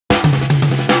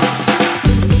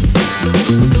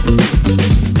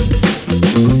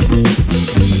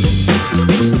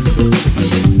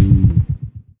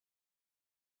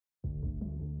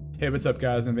Hey, what's up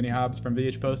guys, I'm Vinnie Hobbs from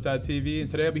VHPost.tv, and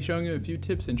today I'll be showing you a few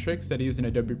tips and tricks that I use in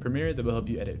Adobe Premiere that will help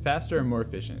you edit faster and more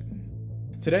efficient.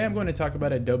 Today I'm going to talk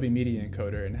about Adobe Media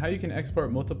Encoder and how you can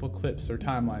export multiple clips or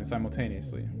timelines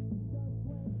simultaneously.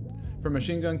 For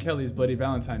Machine Gun Kelly's Bloody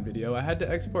Valentine video, I had to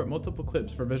export multiple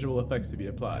clips for visual effects to be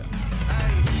applied.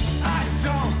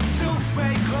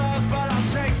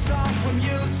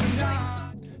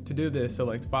 To do this,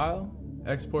 select File,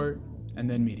 Export, and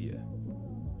then Media.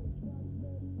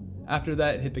 After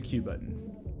that, hit the Q button.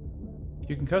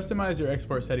 You can customize your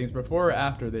export settings before or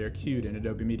after they are queued in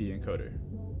Adobe Media Encoder.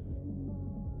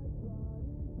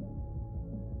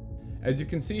 As you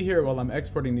can see here while I'm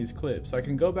exporting these clips, I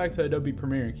can go back to Adobe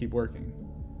Premiere and keep working.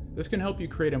 This can help you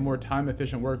create a more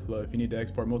time-efficient workflow if you need to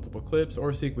export multiple clips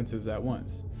or sequences at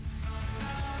once.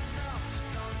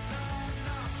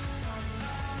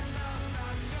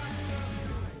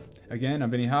 Again,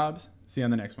 I'm Vinnie Hobbs. See you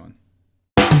on the next one.